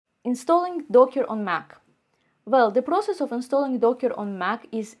Installing Docker on Mac. Well, the process of installing Docker on Mac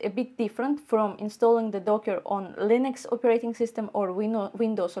is a bit different from installing the Docker on Linux operating system or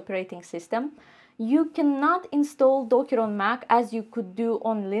Windows operating system. You cannot install Docker on Mac as you could do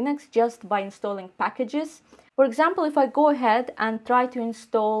on Linux just by installing packages. For example, if I go ahead and try to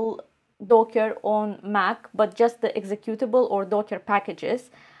install Docker on Mac, but just the executable or Docker packages,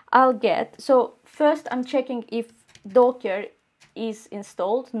 I'll get, so first I'm checking if Docker is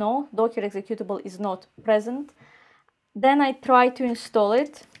installed. No, Docker executable is not present. Then I try to install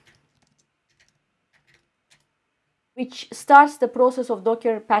it, which starts the process of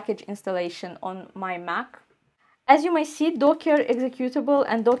Docker package installation on my Mac. As you may see, Docker executable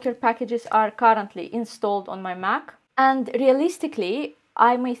and Docker packages are currently installed on my Mac. And realistically,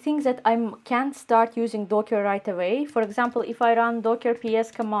 I may think that I can't start using Docker right away. For example, if I run docker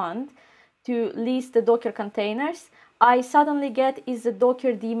ps command to list the Docker containers, I suddenly get is the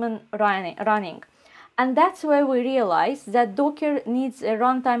Docker daemon running. And that's where we realize that Docker needs a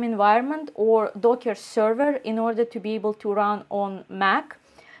runtime environment or Docker server in order to be able to run on Mac.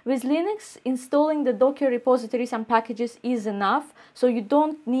 With Linux, installing the Docker repositories and packages is enough, so you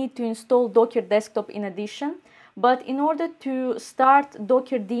don't need to install Docker desktop in addition. But in order to start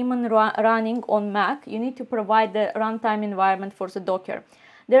Docker daemon running on Mac, you need to provide the runtime environment for the Docker.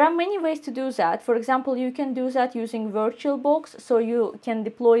 There are many ways to do that. For example, you can do that using VirtualBox, so you can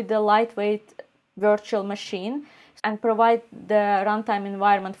deploy the lightweight virtual machine and provide the runtime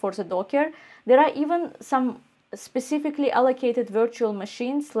environment for the Docker. There are even some specifically allocated virtual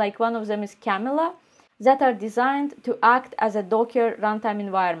machines, like one of them is Camilla, that are designed to act as a Docker runtime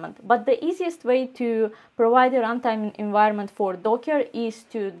environment. But the easiest way to provide a runtime environment for Docker is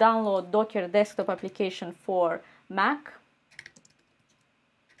to download Docker desktop application for Mac.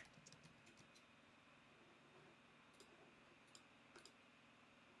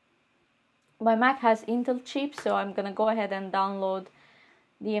 My Mac has Intel chip, so I'm gonna go ahead and download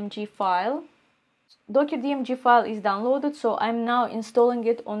DMG file. Docker DMG file is downloaded, so I'm now installing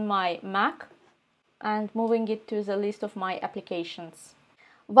it on my Mac and moving it to the list of my applications.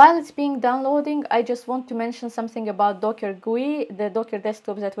 While it's being downloading, I just want to mention something about Docker GUI, the Docker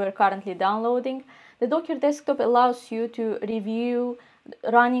desktop that we're currently downloading. The Docker desktop allows you to review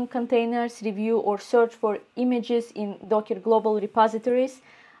running containers, review or search for images in Docker global repositories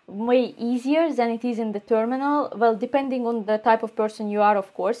way easier than it is in the terminal. Well, depending on the type of person you are,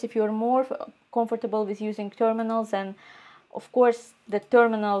 of course. If you're more comfortable with using terminals, then of course the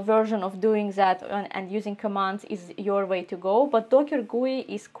terminal version of doing that and using commands is your way to go. But Docker GUI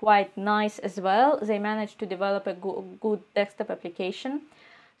is quite nice as well. They managed to develop a good desktop application.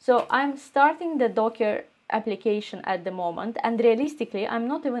 So I'm starting the Docker application at the moment, and realistically I'm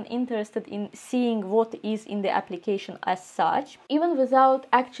not even interested in seeing what is in the application as such. Even without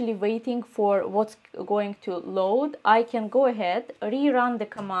actually waiting for what's going to load, I can go ahead, rerun the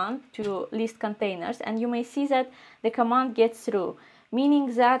command to list containers, and you may see that the command gets through,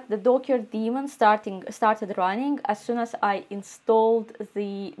 meaning that the Docker daemon started running as soon as I installed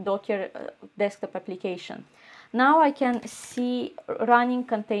the Docker desktop application. Now I can see running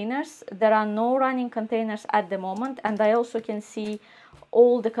containers. There are no running containers at the moment, and I also can see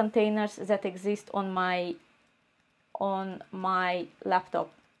all the containers that exist on my laptop,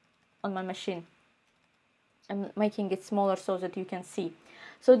 on my machine. I'm making it smaller so that you can see.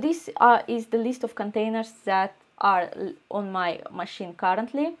 So this is the list of containers that are on my machine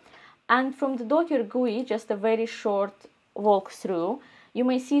currently. And from the Docker GUI, just a very short walkthrough, you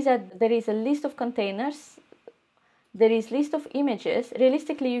may see that there is a list of containers. There is list of images.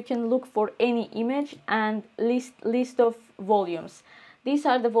 Realistically, you can look for any image and list of volumes. These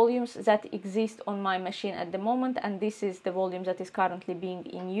are the volumes that exist on my machine at the moment, and this is the volume that is currently being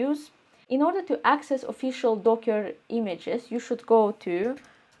in use. In order to access official Docker images, you should go to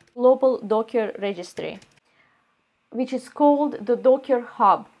global Docker registry, which is called the Docker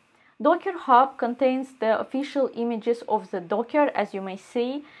Hub. Docker Hub contains the official images of the Docker, as you may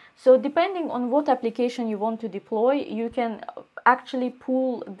see. So depending on what application you want to deploy, you can actually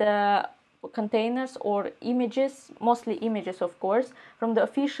pull the containers or images, mostly images of course, from the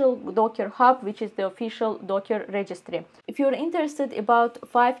official Docker Hub, which is the official Docker registry. If you're interested about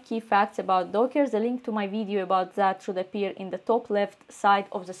 5 key facts about Docker, the link to my video about that should appear in the top left side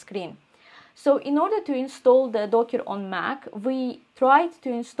of the screen. So in order to install the Docker on Mac, we tried to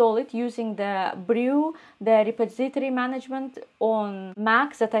install it using the brew, the repository management on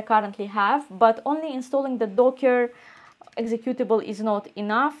Mac that I currently have, but only installing the Docker executable is not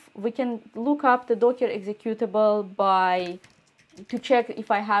enough. We can look up the Docker executable to check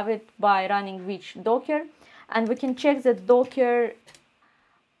if I have it by running which Docker, and we can check the Docker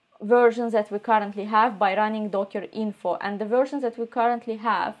versions that we currently have by running docker info, and the versions that we currently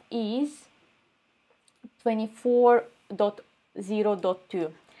have is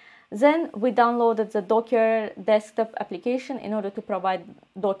 24.0.2. Then we downloaded the Docker desktop application in order to provide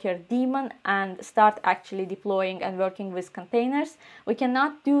Docker daemon and start actually deploying and working with containers. We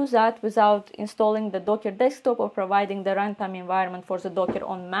cannot do that without installing the Docker desktop or providing the runtime environment for the Docker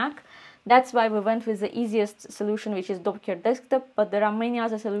on Mac. That's why we went with the easiest solution, which is Docker desktop, but there are many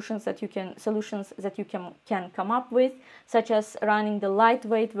other solutions that you can come up with, such as running the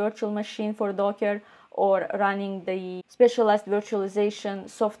lightweight virtual machine for Docker, or running the specialized virtualization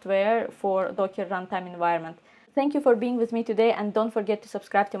software for Docker runtime environment. Thank you for being with me today, and don't forget to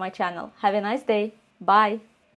subscribe to my channel. Have a nice day. Bye.